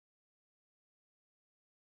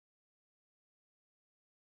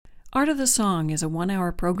Art of the Song is a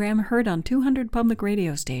one-hour program heard on 200 public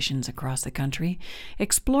radio stations across the country,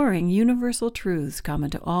 exploring universal truths common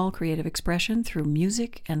to all creative expression through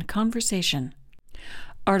music and conversation.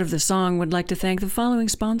 Art of the Song would like to thank the following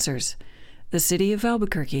sponsors: the City of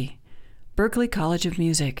Albuquerque, Berklee College of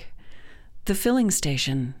Music, The Filling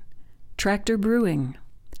Station, Tractor Brewing,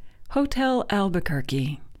 Hotel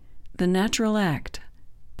Albuquerque, The Natural Act,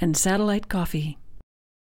 and Satellite Coffee.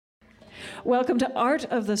 Welcome to Art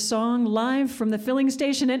of the Song, live from the Filling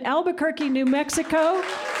Station in Albuquerque, New Mexico.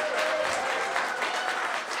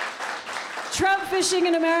 Trout fishing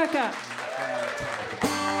in America.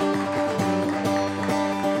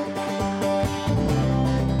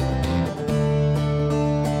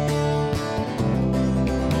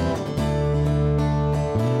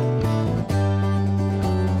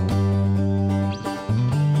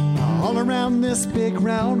 All around this big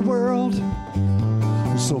round world,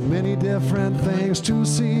 so many different things to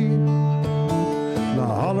see.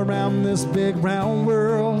 All around this big round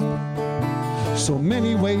world, so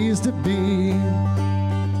many ways to be.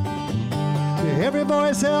 Every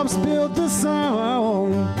voice helps build the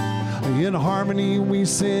song. In harmony we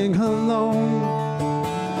sing along.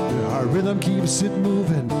 Our rhythm keeps it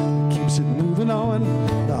moving on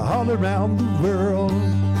all around the world.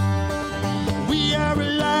 We are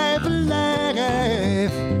alive,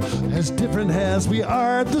 as different as we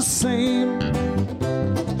are the same.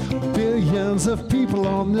 Billions of people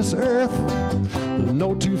on this earth,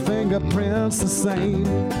 no two fingerprints the same.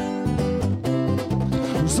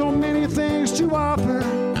 So many things to offer,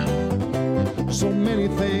 so many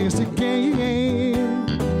things to gain.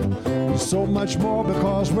 So much more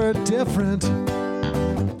because we're different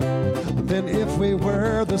than if we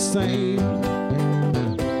were the same.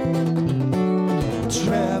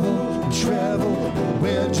 Travel,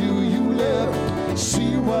 where do you live?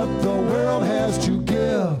 See what the world has to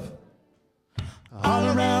give. All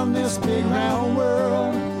around this big round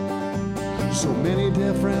world, so many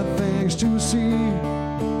different things to see.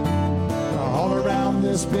 All around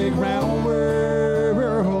this big round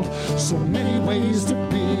world, so many ways to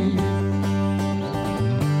be.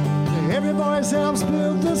 Every voice helps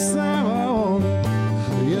build the sound.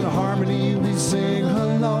 In harmony we sing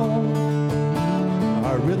along.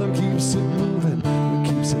 Our rhythm keeps it moving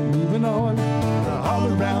on all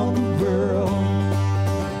around the world.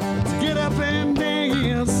 So get up and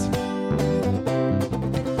dance,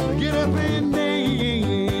 get up and dance.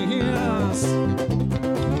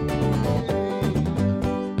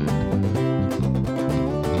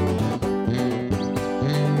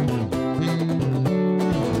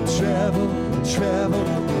 Travel,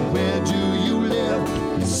 where do you live?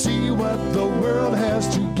 See what the world has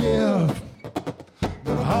to give.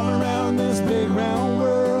 All around this big round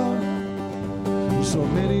world, so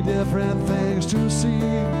many different things to see.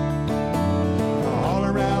 All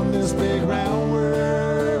around this big round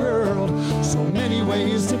world, so many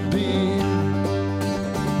ways to be.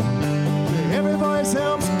 Every voice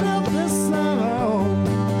helps build this sound.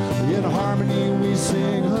 In harmony we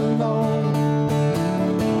sing along.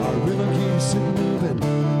 Our rhythm keeps it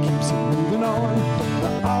moving on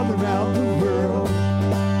all around the world.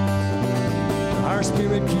 Our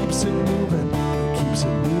spirit keeps it moving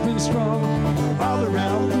strong all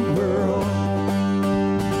around the world.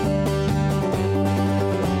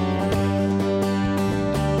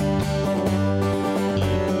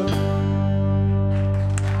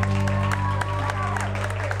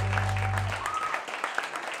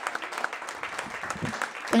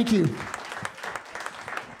 Thank you.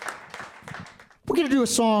 We're going to do a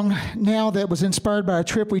song now that was inspired by a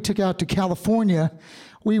trip we took out to California.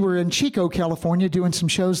 We were in Chico, California, doing some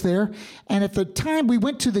shows there. And at the time, we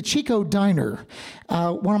went to the Chico Diner.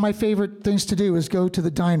 One of my favorite things to do is go to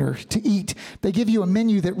the diner to eat. They give you a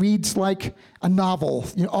menu that reads like a novel.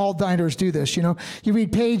 You know, all diners do this, you know. You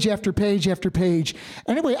read page after page after page.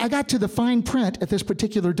 Anyway, I got to the fine print at this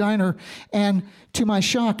particular diner, and to my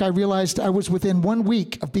shock, I realized I was within 1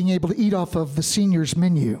 week of being able to eat off of the seniors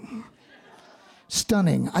menu.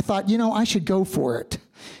 Stunning. I thought, you know, I should go for it.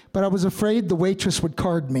 But I was afraid the waitress would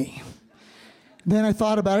card me. Then I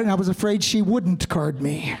thought about it, and I was afraid she wouldn't card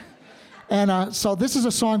me. And so this is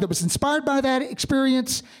a song that was inspired by that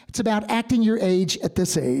experience. It's about acting your age at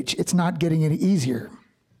this age. It's not getting any easier.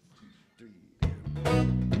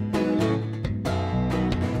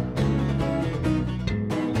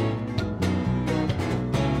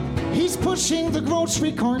 He's pushing the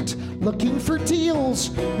grocery cart, looking for deals,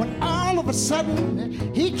 when all of a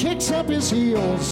sudden he kicks up his heels.